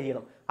കൊണ്ടുവരിക തന്നെ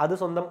ചെയ്യണം, അത്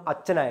സ്വന്തം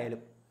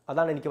അച്ഛനായാലും.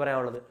 അതാണ് എനിക്ക്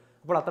പറയാനുള്ളത്.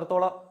 അപ്പോൾ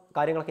അത്രത്തോളം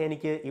കാര്യങ്ങളൊക്കെ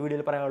എനിക്ക് ഈ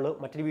വീഡിയോയിൽ പറയാനുള്ളൂ.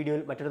 മറ്റൊരു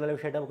വീഡിയോയിൽ മറ്റൊരു തല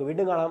വിഷയമായിട്ട് നമുക്ക്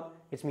വീണ്ടും കാണാം.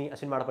 It's me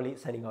Ashwin Madappally,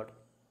 signing out.